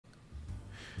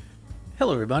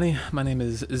Hello everybody, my name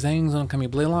is Zangs Oncoming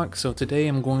Blaylock. So today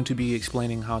I'm going to be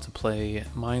explaining how to play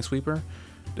Minesweeper.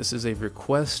 This is a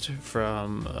request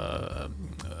from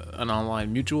an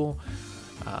online mutual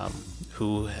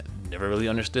who never really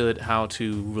understood how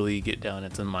to really get down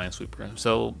into Minesweeper.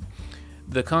 So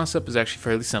the concept is actually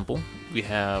fairly simple. We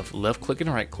have left click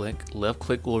and right click. Left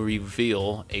click will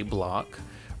reveal a block.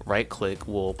 Right click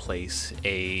will place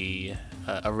a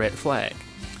red flag.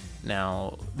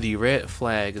 Now, the red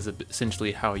flag is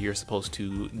essentially how you're supposed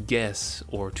to guess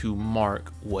or to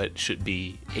mark what should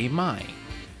be a mine.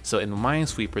 So in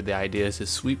Minesweeper, the idea is to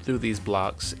sweep through these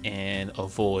blocks and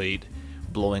avoid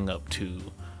blowing up to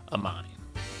a mine.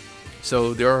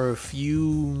 So there are a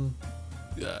few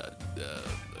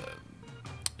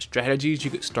strategies you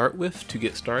could start with to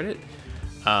get started.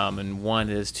 And one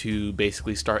is to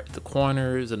basically start at the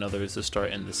corners, another is to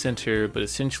start in the center, but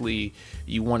essentially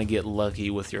you want to get lucky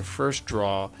with your first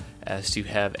draw as to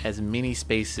have as many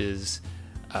spaces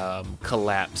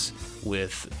collapse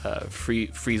with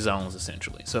free zones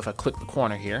essentially. So if I click the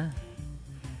corner here,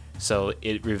 so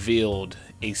it revealed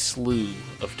a slew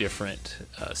of different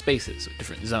spaces,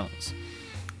 different zones.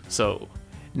 So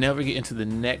now we get into the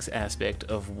next aspect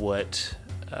of what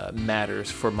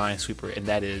matters for Minesweeper, and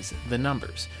that is the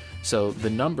numbers. So the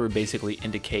number basically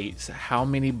indicates how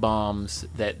many bombs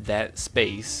that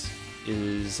space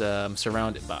is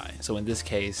surrounded by. So in this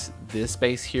case, this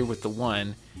space here with the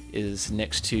 1 is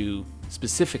next to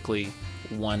specifically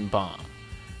 1 bomb.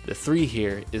 The 3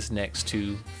 here is next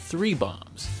to 3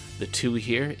 bombs. The 2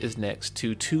 here is next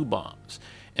to 2 bombs.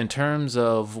 In terms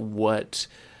of what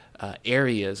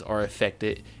areas are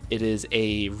affected, it is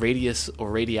a radius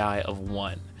or radii of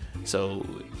 1. So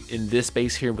in this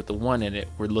space here with the 1 in it,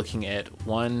 we're looking at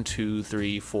 1, 2,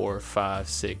 3, 4, 5,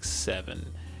 6, 7,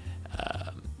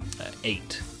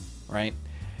 8, right?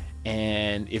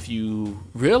 And if you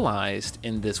realized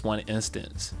in this one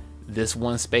instance, this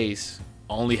one space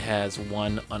only has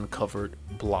 1 uncovered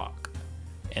block.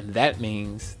 And that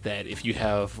means that if you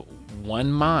have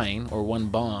 1 mine or 1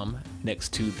 bomb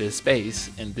next to this space,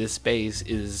 and this space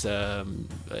is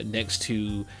next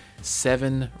to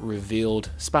 7 revealed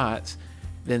spots,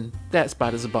 then that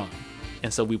spot is a bomb.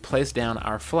 And so we place down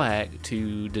our flag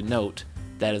to denote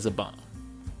that is a bomb.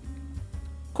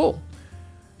 Cool.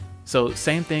 So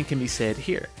same thing can be said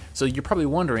here. So you're probably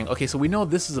wondering, okay, so we know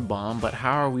this is a bomb, but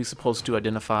how are we supposed to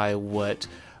identify what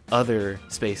other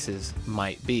spaces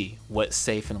might be, what's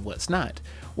safe and what's not?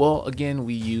 Well, again,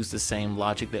 we use the same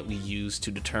logic that we used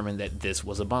to determine that this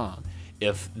was a bomb.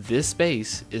 If this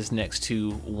space is next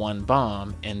to 1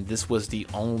 bomb and this was the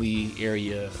only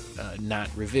area not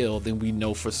revealed, then we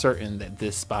know for certain that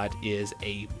this spot is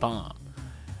a bomb.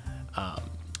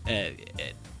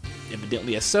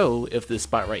 Evidently as so, if this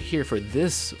spot right here for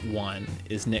this one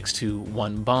is next to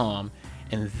 1 bomb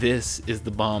and this is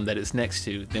the bomb that it's next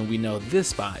to, then we know this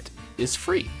spot is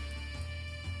free.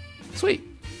 Sweet.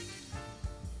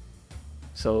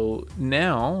 So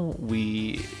now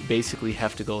we basically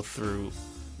have to go through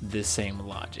this same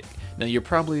logic. Now you're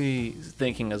probably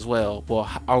thinking as well, well,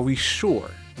 are we sure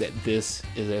that this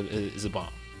is a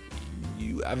bomb?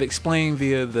 I've explained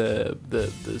via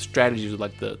the strategies,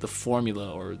 like the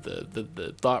formula or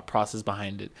the thought process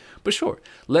behind it. But sure,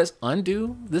 let's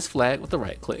undo this flag with the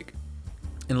right click.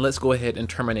 And let's go ahead and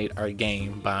terminate our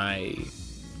game by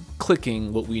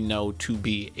clicking what we know to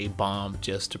be a bomb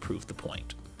just to prove the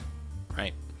point,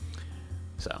 right?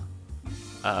 So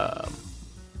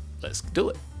let's do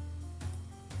it.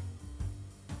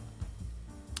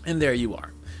 And there you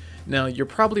are. Now you're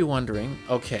probably wondering,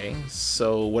 okay,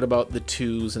 so what about the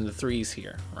 2s and the 3s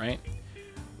here, right?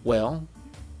 Well,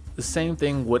 the same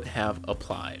thing would have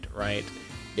applied, right?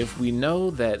 If we know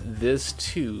that this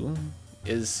 2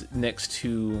 is next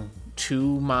to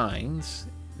 2 mines,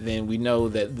 then we know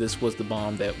that this was the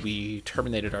bomb that we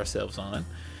terminated ourselves on.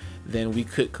 Then we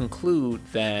could conclude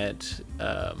that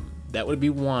that would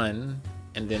be 1,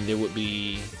 and then there would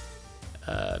be,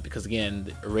 because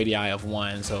again, a radii of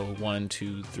 1, so 1,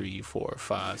 2, 3, 4,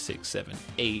 5, 6, 7,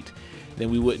 8, then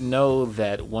we would know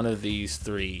that one of these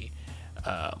 3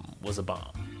 was a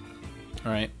bomb,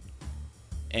 all right?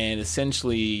 And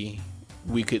essentially,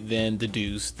 we could then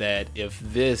deduce that if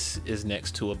this is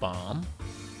next to a bomb,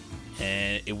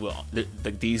 and it will,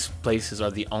 these places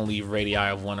are the only radii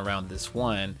of 1 around this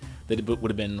 1, that it would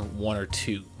have been 1 or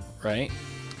 2, right?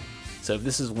 So if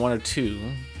this is 1 or 2,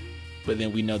 but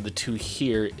then we know the 2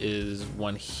 here is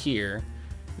 1 here,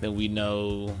 then we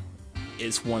know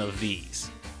it's one of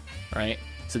these, right?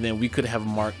 So then we could have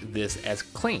marked this as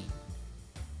clean.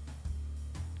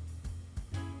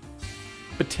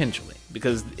 Potentially.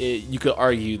 because you could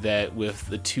argue that with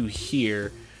the two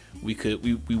here, we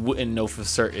wouldn't know for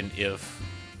certain if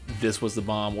this was the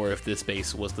bomb or if this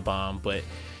space was the bomb. But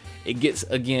it gets,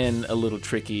 again, a little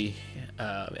tricky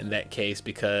in that case,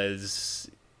 because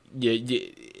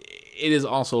it is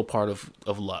also a part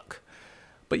of luck.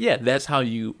 But yeah, that's how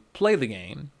you play the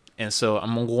game. And so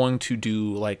I'm going to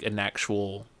do like an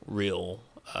actual real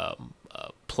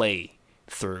play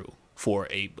through for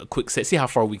a quick set, see how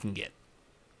far we can get.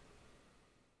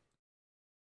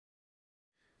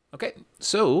 Okay,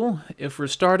 so if we're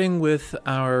starting with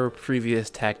our previous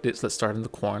tactics, let's start in the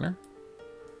corner.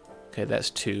 Okay, that's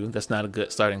 2. That's not a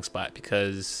good starting spot,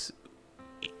 because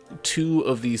 2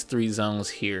 of these 3 zones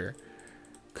here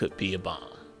could be a bomb.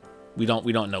 We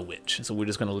don't know which, so we're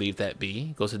just gonna leave that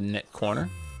be. Go to the next corner.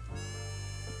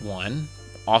 1.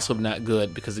 Also not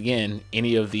good, because again,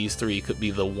 any of these 3 could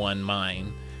be the one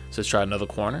mine. So let's try another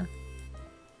corner.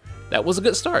 That was a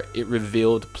good start. It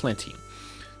revealed plenty.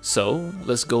 So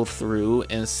let's go through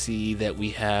and see that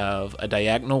we have a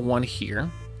diagonal 1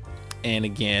 here. And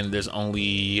again, there's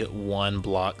only 1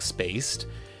 block spaced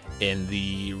in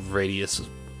the radius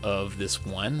of this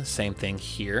one. Same thing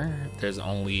here. There's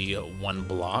only 1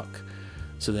 block.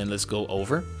 So then let's go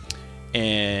over.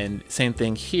 And same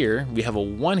thing here. We have a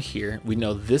 1 here. We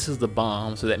know this is the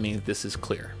bomb, so that means this is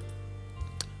clear.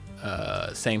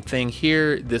 Same thing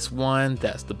here. This 1,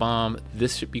 that's the bomb.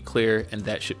 This should be clear, and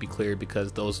that should be clear,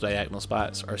 because those diagonal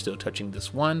spots are still touching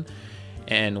this 1.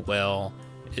 And well,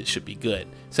 it should be good.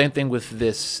 Same thing with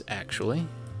this, actually.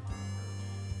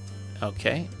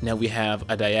 Okay, now we have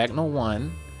a diagonal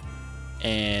 1,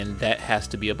 and that has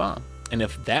to be a bomb. And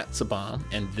if that's a bomb,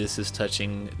 and this is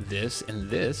touching this and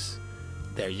this,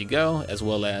 there you go, as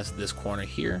well as this corner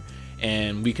here.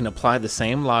 And we can apply the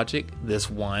same logic. This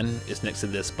 1 is next to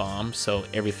this bomb, so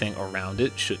everything around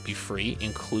it should be free,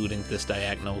 including this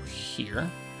diagonal here.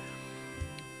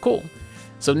 Cool.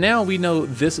 So now we know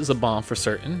this is a bomb for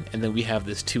certain, and then we have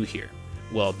this 2 here.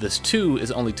 Well, this 2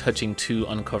 is only touching 2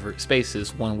 uncovered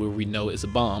spaces, one where we know is a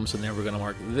bomb, so then we're gonna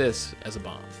mark this as a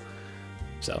bomb.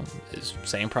 So it's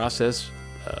same process,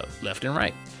 left and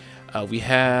right. We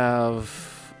have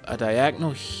a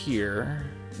diagonal here.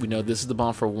 We know this is the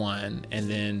bomb for 1, and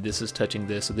then this is touching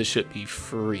this, so this should be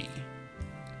free.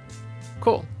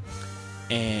 Cool.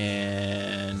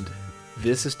 And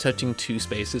this is touching 2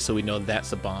 spaces, so we know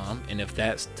that's a bomb. And if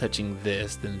that's touching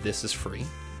this, then this is free.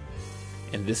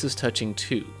 And this is touching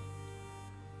 2.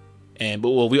 But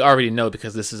well, we already know,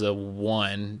 because this is a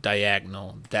 1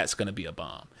 diagonal, that's going to be a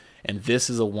bomb. And this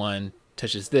is a 1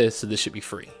 touches this, so this should be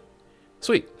free.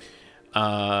 Sweet.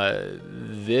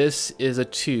 This is a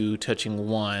 2 touching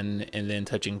 1 and then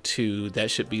touching 2.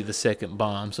 That should be the second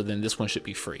bomb, so then this one should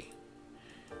be free.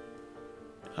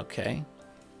 Okay.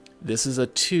 This is a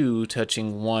 2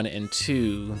 touching 1 and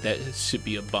 2. That should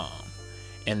be a bomb.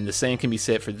 And the same can be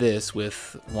said for this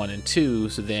with 1 and 2,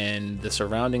 so then the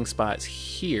surrounding spots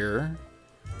here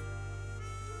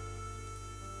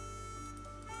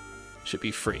should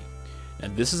be free.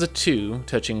 And this is a 2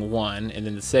 touching 1, and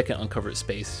then the second uncovered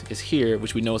space is here,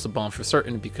 which we know is a bomb for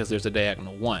certain because there's a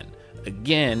diagonal 1.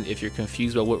 Again, if you're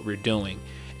confused about what we're doing,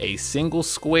 a single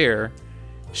square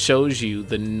shows you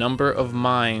the number of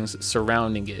mines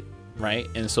surrounding it, right?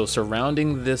 And so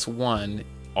surrounding this 1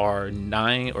 are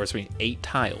 8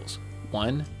 tiles.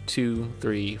 1, 2,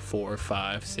 3, 4,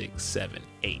 5, 6, 7,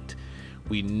 8.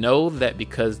 We know that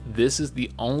because this is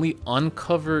the only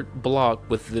uncovered block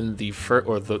within the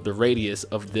radius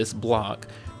of this block,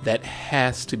 that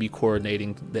has to be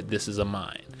coordinating that this is a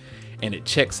mine. And it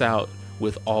checks out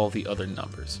with all the other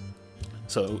numbers.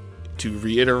 So to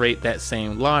reiterate that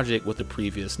same logic with the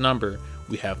previous number,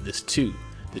 we have this 2.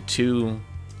 The 2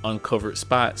 uncovered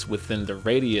spots within the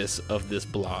radius of this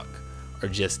block are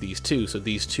just these 2. So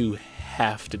these 2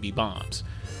 have to be bombs.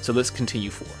 So let's continue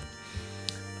forward.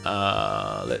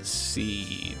 Let's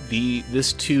see,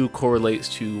 this 2 correlates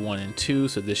to 1 and 2,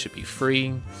 so this should be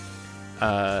free.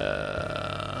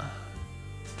 That's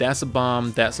a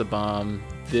bomb, that's a bomb.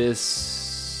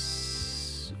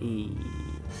 This, ooh,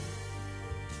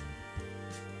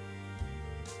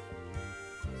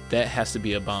 that has to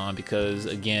be a bomb, because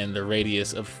again, the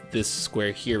radius of this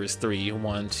square here is 3.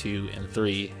 1, 2, and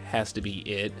 3 has to be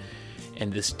it.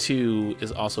 And this 2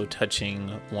 is also touching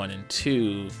 1 and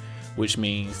 2, which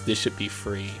means this should be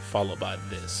free, followed by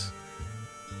this.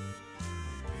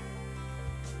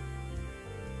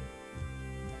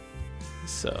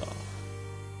 So,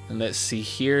 and let's see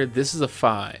here, this is a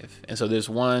 5. And so there's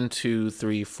 1, 2,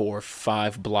 3, 4,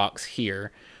 5 blocks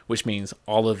here, which means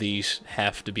all of these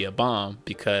have to be a bomb,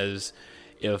 because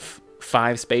if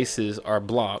 5 spaces are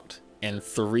blocked and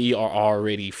 3 are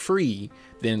already free,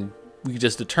 then we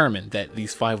just determined that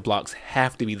these 5 blocks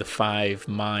have to be the 5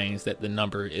 mines that the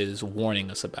number is warning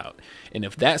us about. And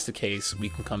if that's the case, we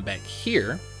can come back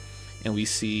here and we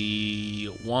see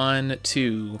 1,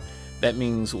 2. That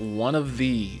means one of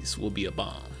these will be a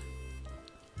bomb.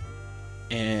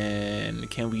 And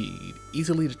can we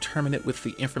easily determine it with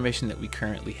the information that we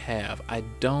currently have? I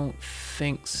don't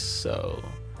think so.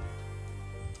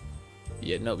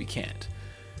 Yeah, no, we can't.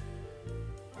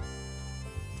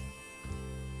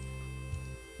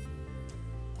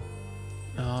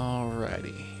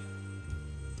 Alrighty.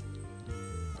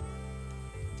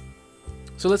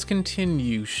 So let's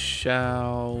continue,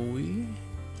 shall we?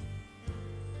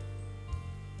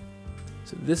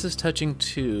 So this is touching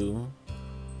 2,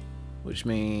 which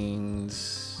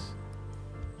means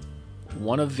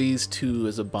one of these 2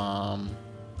 is a bomb.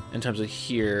 In terms of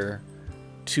here,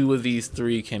 2 of these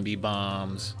 3 can be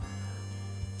bombs.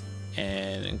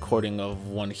 And according of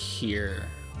 1 here,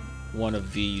 one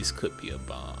of these could be a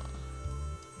bomb.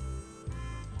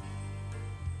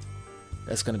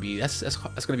 That's gonna be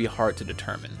hard to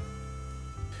determine.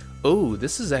 Oh,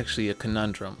 this is actually a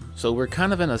conundrum. So we're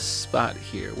kind of in a spot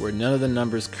here where none of the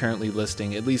numbers currently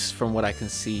listing, at least from what I can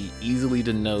see, easily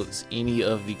denotes any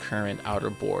of the current outer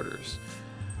borders.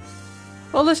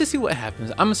 Well, let's just see what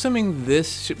happens. I'm assuming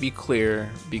this should be clear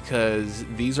because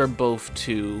these are both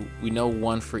 2. We know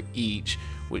 1 for each,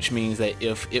 which means that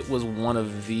if it was one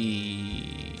of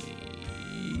these,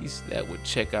 that would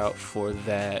check out for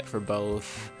that for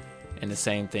both. And the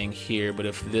same thing here, but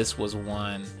if this was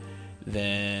 1,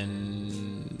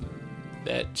 then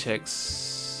that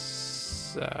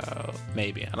checks out,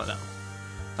 maybe, I don't know.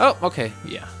 Oh, okay,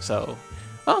 yeah, so,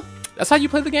 oh, that's how you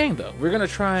play the game though. We're gonna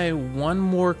try one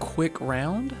more quick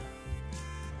round.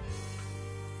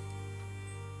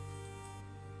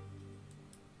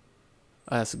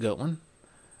 Oh, that's a good one.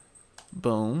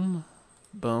 Boom,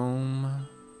 boom.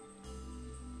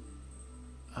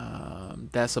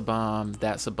 That's a bomb,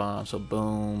 so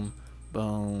boom,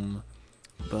 boom,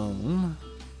 boom.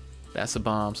 That's a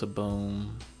bomb, so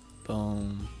boom,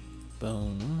 boom,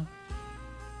 boom,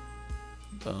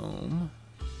 boom.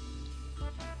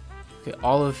 Okay,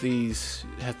 all of these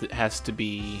has to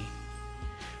be...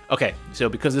 Okay, so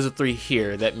because there's a 3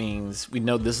 here, that means we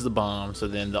know this is a bomb, so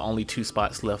then the only 2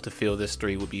 spots left to fill this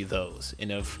 3 would be those.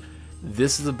 And if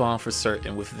this is a bomb for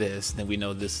certain with this, then we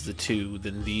know this is a 2,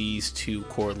 then these 2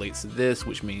 correlates to this,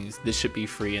 which means this should be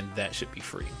free and that should be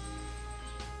free.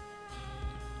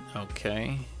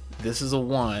 Okay, this is a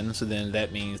 1, so then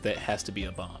that means that has to be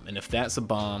a bomb. And if that's a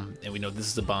bomb, and we know this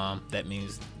is a bomb, that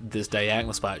means this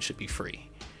diagonal spot should be free.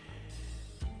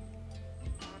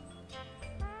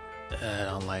 I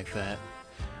don't like that.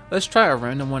 Let's try a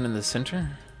random one in the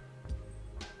center.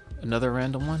 Another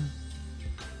random one.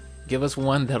 Give us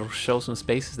one that'll show some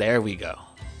spaces. There we go.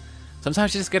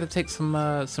 Sometimes you just gotta take some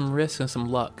risks and some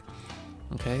luck.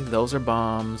 Okay, those are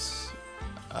bombs.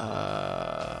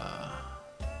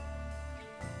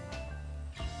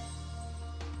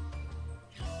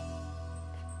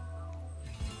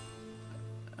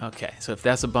 Okay, so if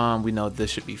that's a bomb, we know this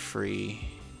should be free.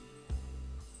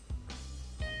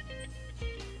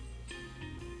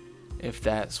 If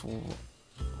that's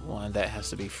one, that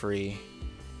has to be free.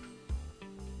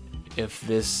 If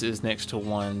this is next to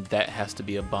 1, that has to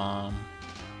be a bomb.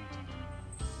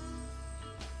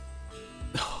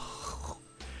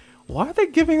 Why are they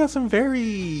giving us some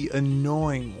very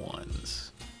annoying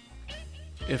ones?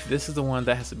 If this is the one,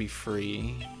 that has to be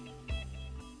free.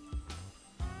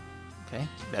 Okay,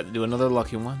 do another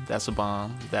lucky one. That's a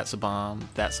bomb. That's a bomb.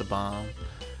 That's a bomb.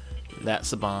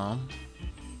 That's a bomb.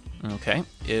 Okay,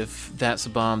 if that's a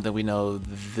bomb, then we know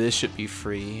this should be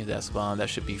free. That's a bomb. That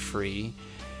should be free.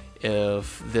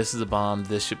 If this is a bomb,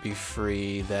 this should be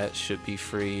free. That should be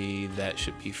free. That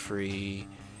should be free.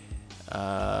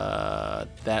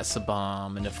 That's a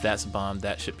bomb, and if that's a bomb,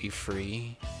 that should be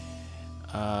free.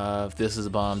 If this is a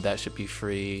bomb, that should be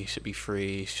free. Should be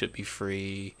free. Should be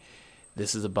free.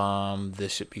 This is a bomb.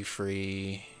 This should be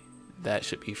free. That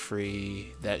should be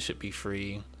free. That should be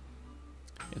free.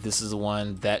 If this is the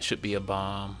one, that should be a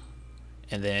bomb.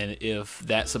 And then if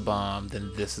that's a bomb,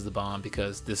 then this is the bomb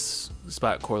because this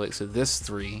spot correlates to this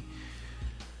 3.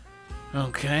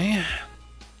 Okay.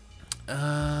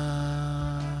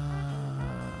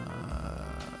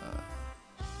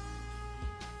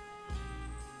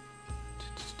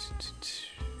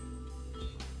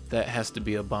 That has to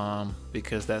be a bomb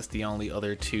because that's the only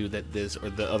other 2 that this, or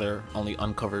the other only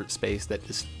uncovered space that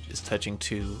this is touching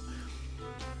 2.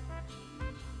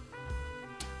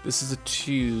 This is a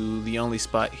 2. The only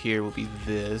spot here will be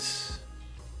this.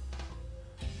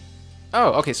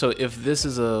 Oh, okay. So if this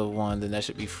is a 1, then that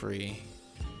should be free.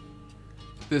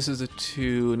 this is a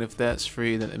 2, and if that's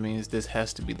free, then it means this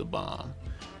has to be the bomb.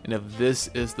 And if this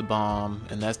is the bomb,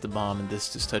 and that's the bomb, and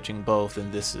this is touching both, then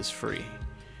this is free.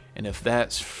 And if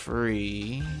that's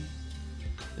free,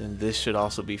 then this should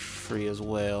also be free as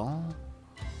well.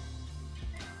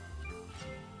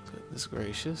 Goodness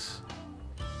gracious.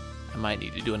 I might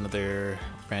need to do another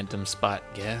random spot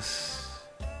guess.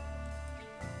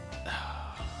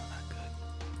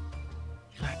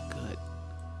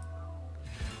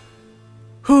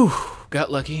 Whew,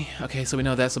 got lucky. Okay, so we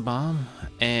know that's a bomb,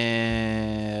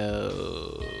 and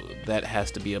that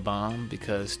has to be a bomb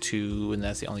because 2, and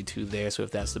that's the only 2 there. So if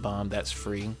that's the bomb, that's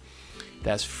free.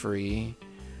 That's free.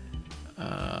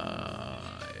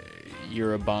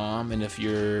 You're a bomb, and if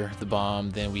you're the bomb,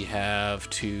 then we have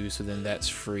 2, so then that's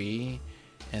free,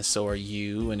 and so are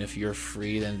you. And if you're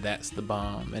free, then that's the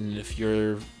bomb, and if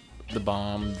you're the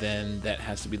bomb, then that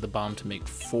has to be the bomb to make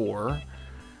 4.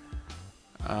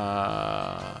 Make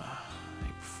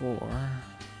 4.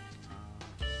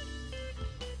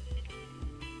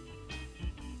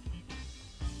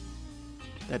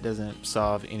 That doesn't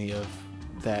solve any of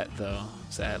that though,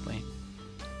 sadly.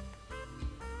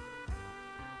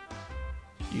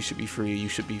 You should be free, you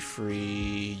should be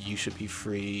free, you should be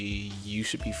free, you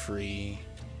should be free.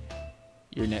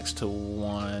 You're next to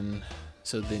 1,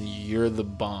 so then you're the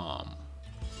bomb.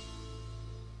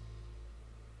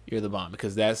 You're the bomb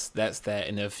because that's that,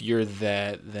 and if you're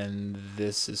that, then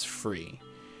this is free,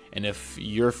 and if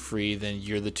you're free, then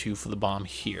you're the 2 for the bomb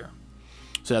here.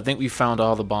 So I think we found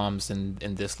all the bombs in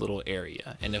this little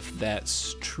area, and if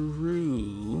that's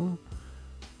true,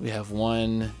 we have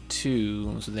 1,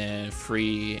 2, so then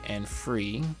free and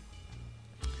free.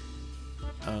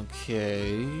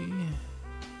 Okay,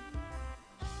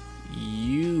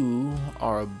 you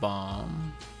are a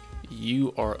bomb.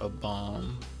 You are a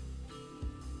bomb.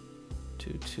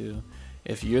 2, 2.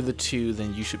 If you're the 2,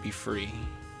 then you should be free.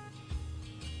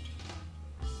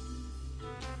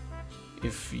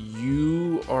 If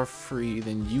you are free,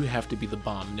 then you have to be the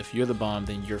bomb. And if you're the bomb,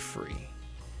 then you're free.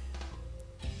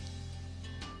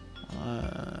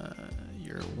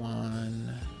 You're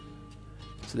 1.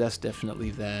 So that's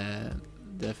definitely that.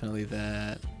 Definitely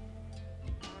that.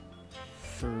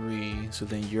 3. So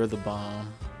then you're the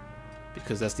bomb.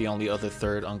 Because that's the only other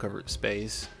third uncovered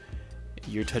space.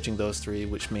 You're touching those 3,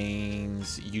 which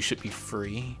means you should be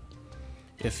free.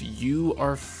 If you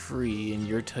are free and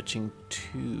you're touching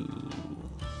 2,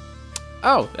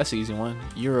 oh, that's an easy one.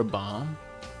 You're a bomb.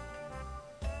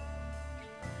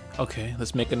 Okay,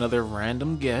 let's make another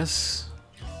random guess.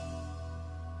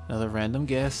 Another random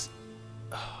guess.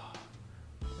 Oh,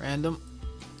 random.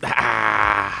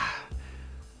 Ah.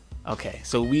 Okay,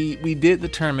 so we did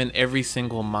determine every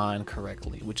single mine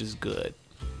correctly, which is good.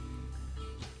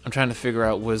 I'm trying to figure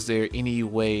out, was there any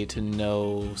way to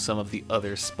know some of the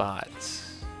other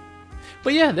spots?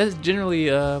 But yeah, that's generally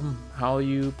how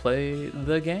you play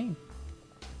the game.